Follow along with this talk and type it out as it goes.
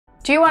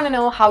Do you want to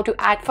know how to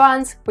add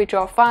funds,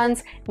 withdraw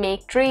funds,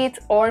 make trades,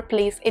 or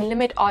place a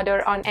limit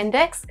order on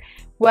NDAX?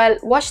 Well,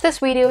 watch this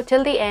video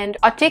till the end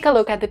or take a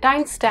look at the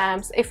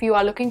timestamps if you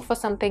are looking for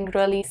something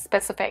really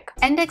specific.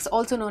 NDAX,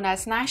 also known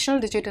as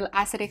National Digital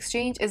Asset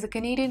Exchange, is a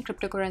Canadian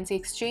cryptocurrency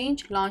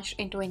exchange launched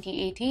in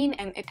 2018,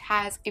 and it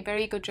has a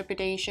very good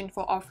reputation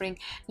for offering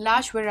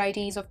large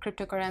varieties of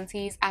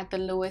cryptocurrencies at the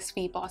lowest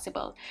fee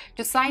possible.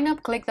 To sign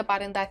up, click the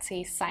button that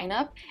says sign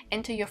up,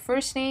 enter your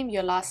first name,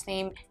 your last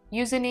name,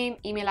 username,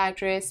 email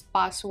address,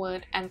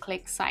 password, and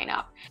click sign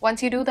up.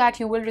 Once you do that,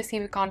 you will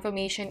receive a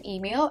confirmation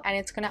email, and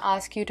it's going to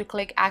ask you to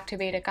click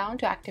activate account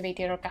to activate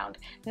your account.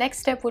 Next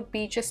step would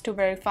be just to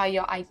verify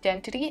your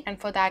identity, and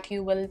for that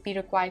you will be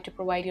required to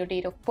provide your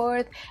date of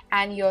birth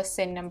and your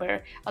SIN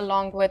number.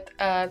 Along with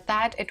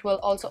that, it will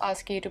also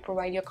ask you to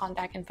provide your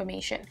contact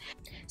information.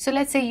 So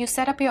let's say you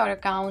set up your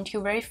account,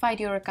 you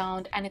verified your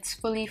account, and it's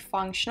fully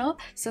functional.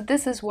 So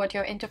this is what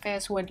your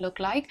interface would look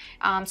like.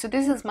 So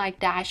this is my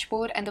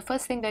dashboard, and the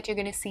first thing that you're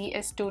going to see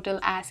is total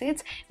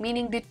assets,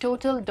 meaning the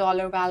total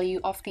dollar value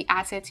of the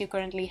assets you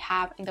currently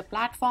have in the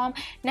platform.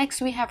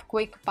 Next, we have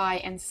quick buy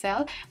and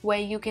sell, where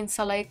you can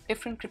select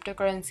different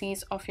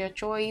cryptocurrencies of your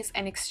choice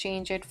and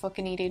exchange it for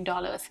Canadian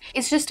dollars.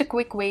 It's just a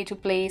quick way to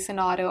place an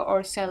order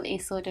or sell a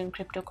certain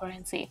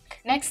cryptocurrency.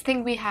 Next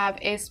thing we have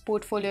is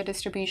portfolio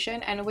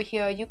distribution, and over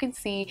here you can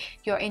see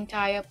your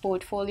entire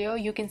portfolio.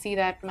 You can see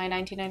that my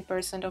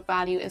 99% of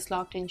value is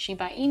locked in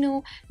Shiba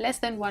Inu, less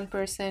than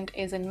 1%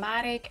 is in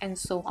Matic, and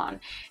so on.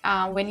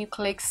 When you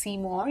click see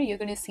more, you're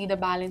going to see the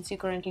balance you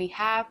currently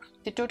have,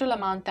 the total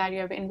amount that you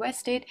have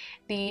invested,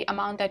 the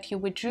amount that you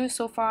withdrew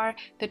so far,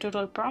 the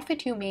total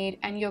profit you made,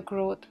 and your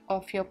growth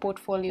of your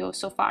portfolio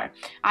so far.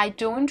 I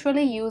don't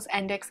really use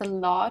NDAX a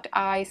lot.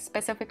 I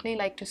specifically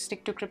like to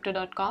stick to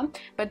crypto.com,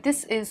 but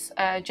this is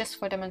just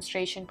for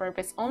demonstration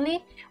purpose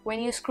only.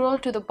 When you scroll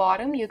to the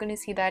bottom, you're going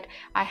to see that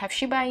I have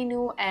Shiba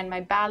Inu, and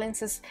my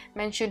balance is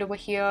mentioned over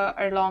here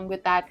along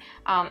with that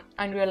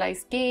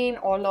unrealized gain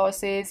or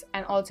losses,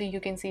 and also you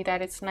can see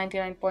that it's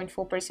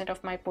 99.4%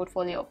 of my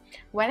portfolio.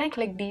 When I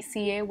click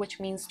DCA, which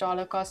means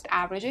dollar cost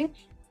averaging,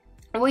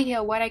 over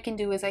here what I can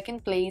do is I can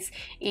place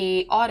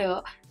a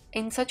order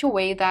in such a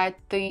way that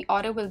the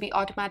order will be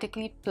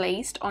automatically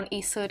placed on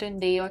a certain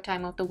day or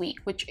time of the week,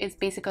 which is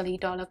basically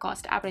dollar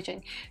cost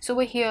averaging. So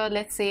over here,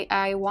 let's say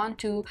I want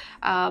to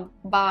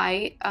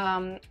buy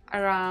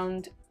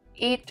around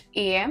 8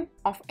 AM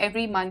of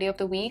every Monday of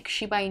the week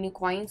Shiba Inu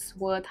coins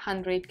worth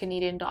 100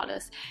 Canadian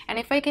dollars. And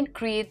if I can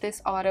create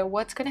this order,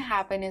 what's going to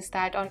happen is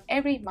that on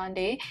every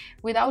Monday,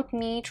 without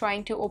me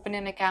trying to open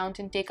an account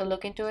and take a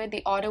look into it,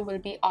 the order will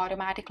be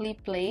automatically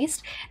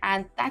placed,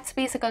 and that's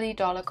basically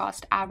dollar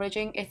cost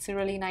averaging. It's a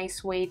really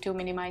nice way to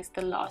minimize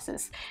the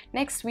losses.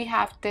 Next, we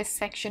have this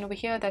section over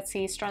here that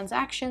says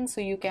transactions,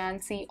 so you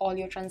can see all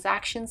your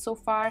transactions so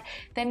far.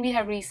 Then we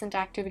have recent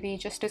activity,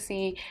 just to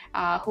see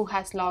who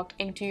has logged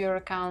into your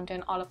account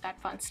and all of that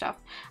fun stuff.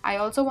 I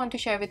also want to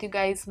share with you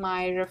guys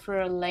my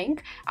referral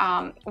link,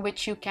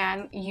 which you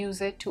can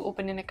use it to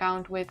open an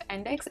account with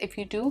NDAX. If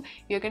you do,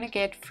 you're gonna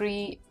get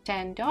free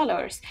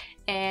 $10,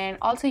 and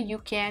also you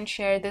can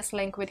share this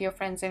link with your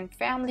friends and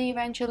family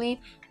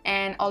eventually,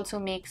 and also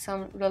make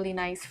some really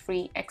nice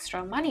free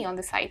extra money on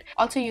the site.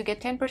 Also, you get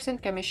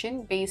 10%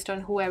 commission based on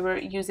whoever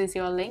uses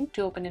your link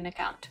to open an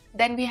account.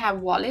 Then we have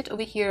wallet.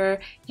 Over here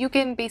you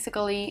can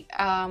basically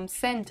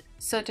send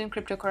certain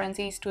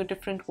cryptocurrencies to a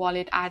different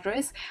wallet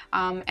address,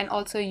 and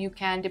also you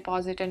can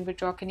deposit and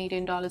withdraw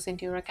Canadian dollars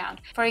into your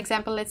account. For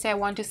example, let's say I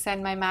want to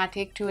send my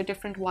Matic to a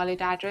different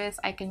wallet address.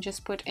 I can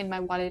just put in my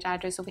wallet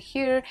address over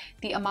here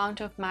the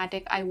amount of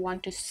Matic I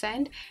want to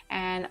send,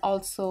 and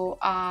also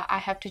I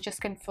have to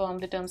just confirm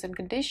the terms and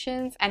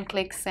conditions and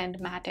click send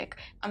Matic.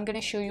 I'm going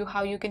to show you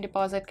how you can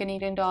deposit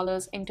Canadian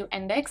dollars into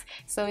NDAX.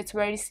 So it's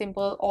very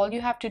simple. All you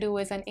have to do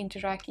is an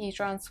Interac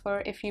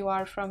e-transfer if you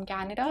are from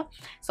Canada.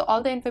 So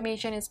all the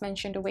information is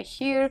mentioned over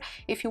here.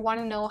 If you want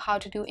to know how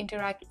to do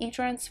Interac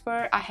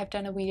e-transfer, I have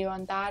done a video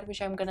on that,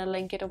 which I'm going to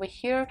link it over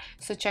here,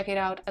 so check it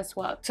out as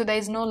well. So there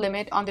is no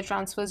limit on the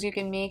transfers you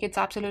can make. It's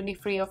absolutely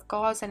free of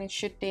cost, and it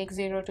should take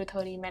 0 to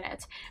 30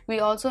 minutes. We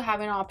also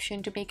have an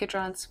option to make a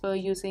transfer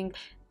using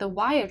the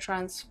wire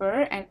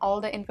transfer, and all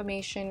the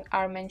information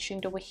are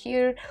mentioned over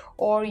here,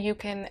 or you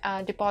can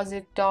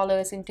deposit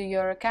dollars into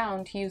your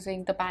account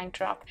using the bank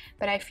drop.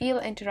 But I feel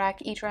Interac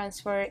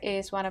e-transfer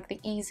is one of the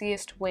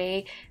easiest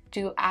way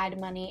to add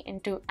money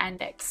into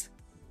NDAX.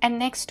 And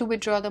next, to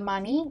withdraw the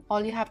money,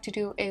 all you have to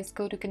do is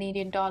go to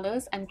Canadian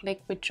dollars and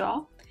click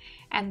withdraw,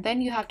 and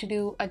then you have to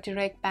do a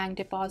direct bank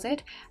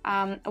deposit.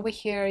 Over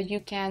here you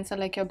can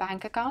select your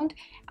bank account,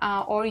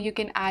 or you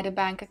can add a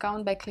bank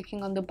account by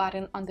clicking on the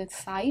button on the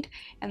side,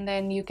 and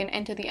then you can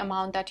enter the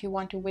amount that you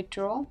want to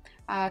withdraw,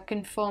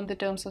 confirm the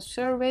terms of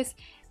service,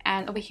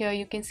 And over here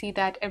you can see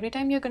that every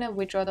time you're going to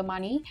withdraw the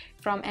money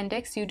from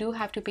NDAX, you do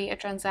have to pay a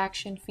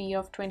transaction fee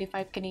of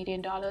 25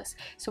 Canadian dollars.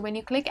 So when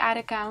you click add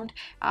account,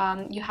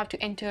 you have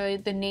to enter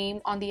the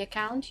name on the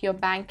account, your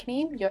bank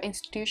name, your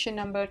institution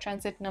number,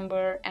 transit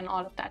number, and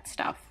all of that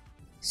stuff.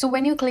 So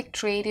when you click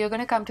trade, you're going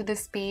to come to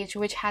this page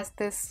which has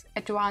this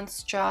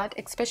advanced chart,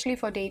 especially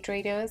for day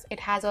traders. It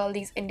has all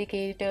these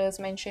indicators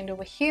mentioned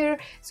over here.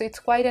 So it's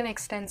quite an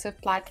extensive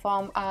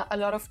platform, a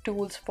lot of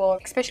tools for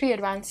especially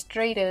advanced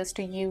traders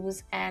to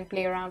use and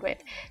play around with.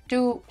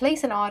 To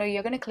place an order,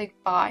 you're going to click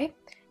buy,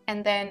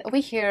 and then over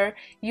here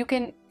you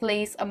can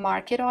place a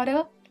market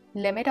order,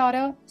 limit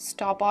order,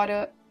 stop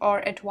order, or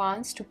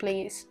advance to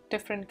place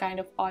different kind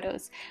of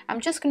orders.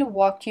 I'm just going to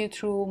walk you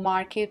through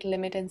market,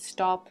 limit, and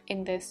stop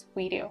in this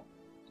video.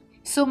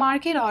 So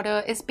market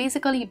order is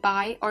basically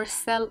buy or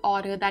sell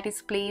order that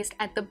is placed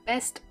at the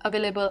best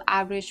available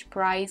average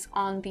price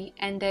on the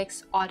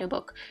index order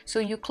book. So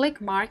you click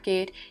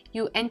market,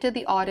 you enter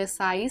the order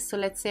size. So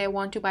let's say I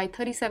want to buy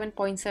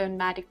 37.7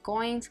 Matic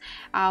coins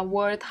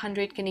worth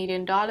 100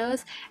 Canadian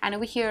dollars, and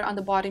over here on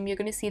the bottom you're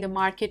going to see the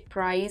market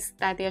price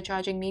that they are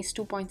charging me is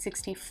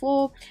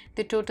 2.64,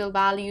 the total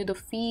value, the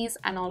fees,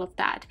 and all of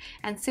that.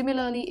 And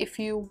similarly, if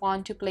you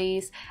want to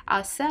place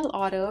a sell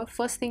order,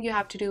 first thing you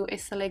have to do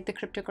is select the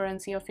cryptocurrency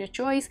of your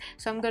choice.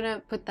 So I'm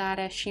gonna put that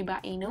as Shiba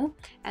Inu,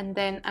 and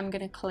then I'm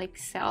gonna click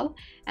sell,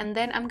 and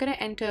then I'm gonna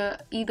enter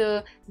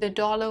either the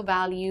dollar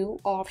value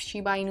of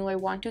Shiba Inu I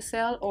want to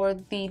sell or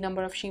the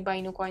number of Shiba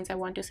Inu coins I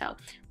want to sell.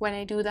 When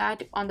I do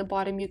that, on the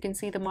bottom you can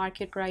see the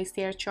market price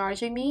they are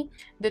charging me,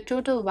 the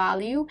total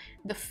value,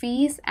 the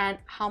fees, and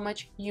how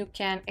much you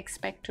can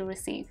expect to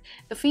receive.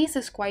 The fees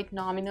is quite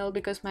nominal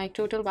because my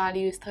total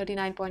value is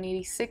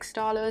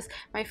 $39.86,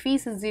 my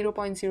fees is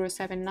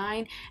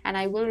 0.079, and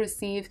I will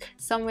receive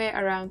somewhere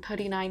around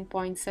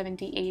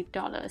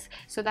 $39.78.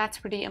 So that's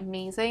pretty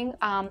amazing,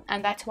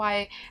 and that's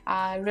why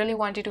I really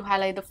wanted to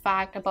highlight the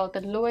fact about the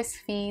lowest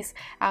fees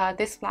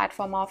this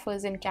platform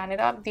offers in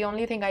Canada. The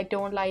only thing I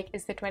don't like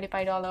is the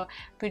 $25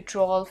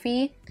 withdrawal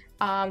fee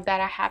that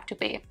I have to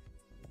pay.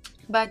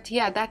 But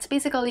yeah, that's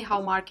basically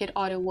how market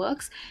order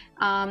works.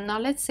 Now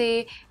let's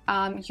say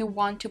you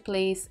want to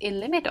place a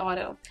limit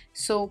order.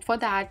 So for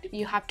that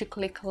you have to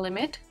click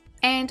limit.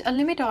 And a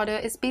limit order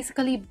is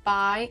basically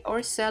buy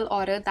or sell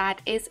order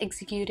that is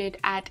executed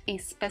at a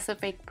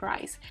specific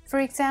price. For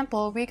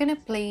example, we're going to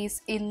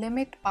place a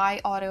limit buy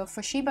order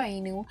for Shiba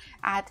Inu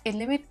at a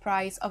limit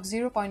price of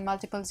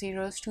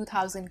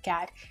 0.2000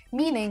 CAD,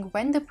 meaning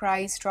when the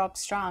price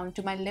drops down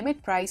to my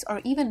limit price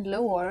or even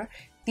lower,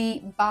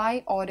 the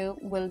buy order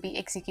will be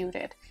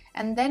executed.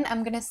 And then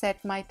I'm going to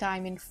set my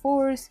time in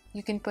force.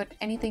 You can put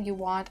anything you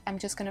want. I'm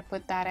just going to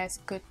put that as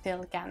good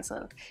till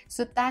cancelled.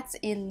 So that's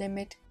a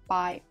limit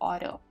buy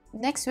order.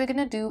 Next, we're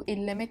gonna do a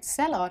limit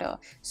sell order.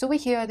 So over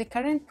here, the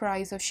current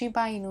price of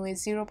Shiba Inu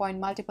is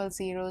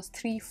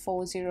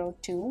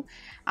 0.3402.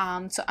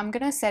 So I'm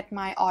gonna set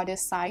my order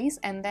size,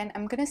 and then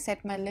I'm gonna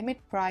set my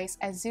limit price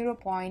as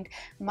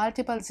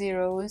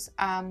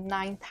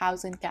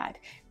 0.9,000 CAD,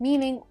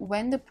 meaning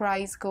when the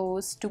price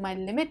goes to my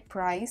limit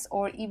price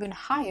or even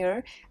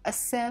higher, a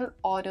sell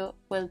order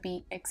will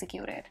be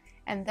executed.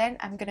 And then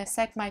I'm gonna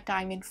set my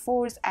time in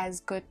force as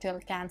good till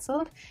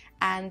cancelled,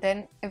 and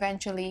then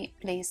eventually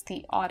place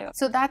the order.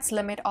 So that's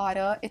limit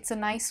order. It's a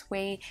nice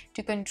way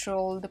to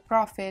control the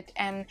profit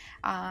and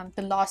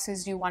the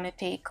losses you want to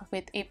take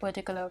with a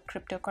particular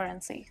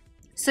cryptocurrency.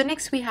 So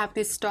next we have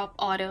this stop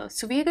order.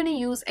 So we're going to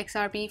use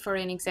XRP for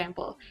an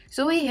example.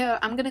 So over here,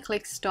 I'm going to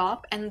click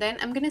stop, and then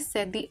I'm going to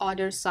set the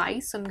order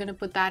size. So I'm going to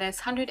put that as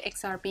 100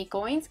 XRP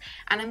coins,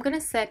 and I'm going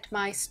to set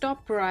my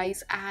stop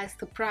price as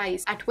the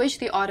price at which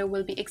the order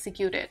will be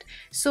executed.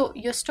 So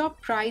your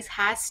stop price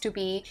has to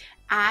be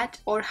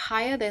at or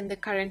higher than the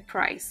current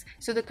price.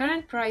 So the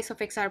current price of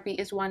XRP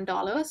is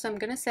 $1, so I'm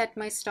gonna set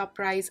my stop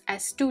price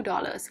as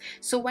 $2.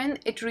 So when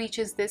it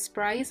reaches this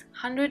price,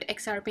 100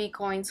 XRP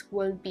coins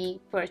will be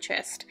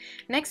purchased.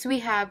 Next we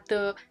have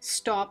the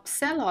stop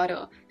sell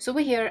order. So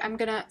over here I'm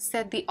gonna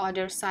set the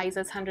order size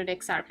as 100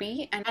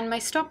 XRP, and my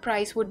stop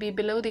price would be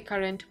below the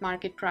current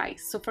market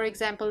price. So for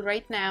example,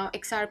 right now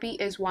XRP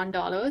is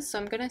 $1, so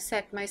I'm gonna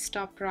set my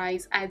stop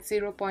price at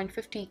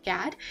 0.50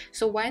 CAD.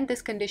 So when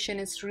this condition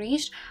is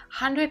reached,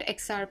 100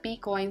 XRP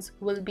coins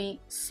will be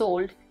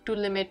sold to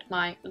limit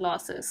my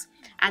losses,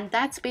 and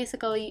that's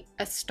basically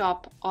a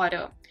stop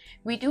order.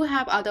 We do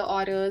have other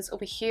orders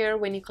over here.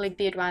 When you click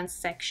the advanced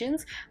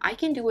sections, I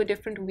can do a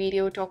different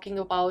video talking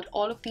about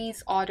all of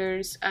these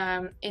orders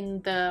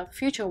in the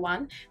future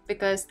one,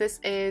 because this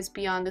is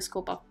beyond the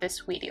scope of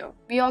this video.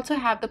 We also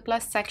have the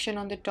plus section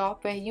on the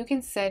top where you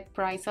can set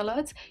price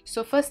alerts.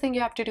 So first thing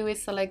you have to do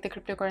is select the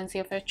cryptocurrency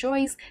of your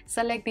choice,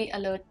 select the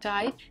alert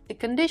type, the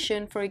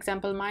condition. For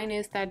example, mine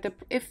is that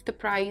if the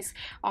price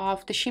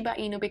of the Shiba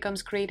Inu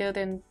becomes greater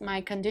than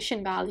my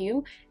condition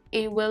value,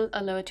 it will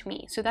alert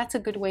me. So that's a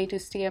good way to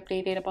stay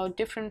updated about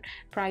different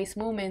price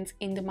movements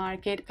in the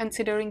market,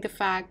 considering the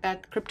fact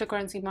that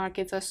cryptocurrency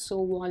markets are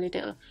so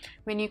volatile.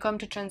 When you come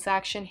to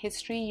transaction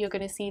history, you're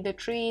going to see the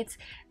trades,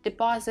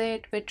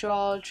 deposit,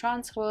 withdrawal,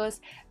 transfers,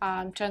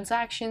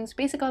 transactions,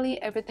 basically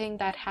everything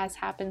that has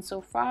happened so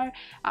far.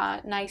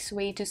 Nice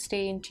way to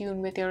stay in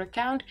tune with your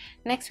account.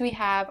 Next we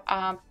have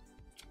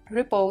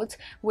reports,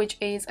 which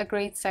is a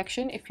great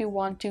section if you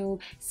want to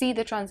see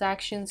the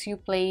transactions you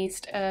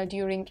placed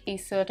during a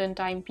certain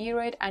time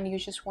period and you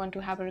just want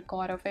to have a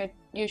record of it,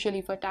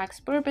 usually for tax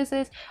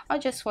purposes or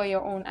just for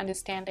your own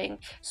understanding.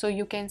 So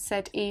you can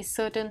set a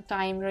certain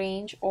time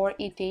range or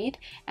a date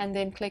and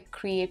then click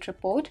create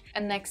report,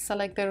 and next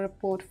select the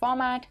report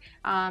format,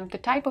 the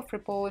type of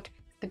report,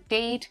 the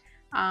date,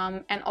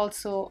 and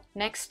also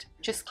next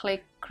just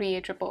click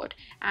create report,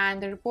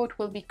 and the report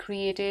will be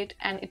created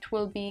and it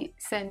will be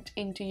sent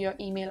into your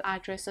email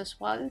address as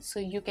well, so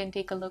you can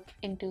take a look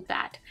into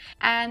that.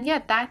 And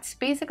yeah, that's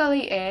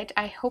basically it.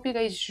 I hope you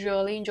guys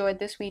really enjoyed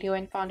this video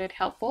and found it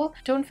helpful.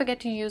 Don't forget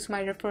to use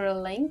my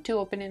referral link to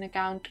open an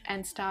account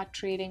and start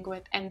trading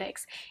with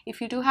NDAX.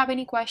 If you do have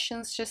any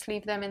questions, just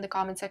leave them in the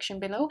comment section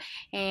below,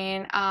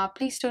 and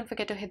please don't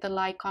forget to hit the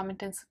like,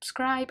 comment and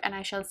subscribe, and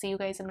I shall see you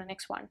guys in the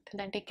next one. Till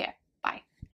then, take care.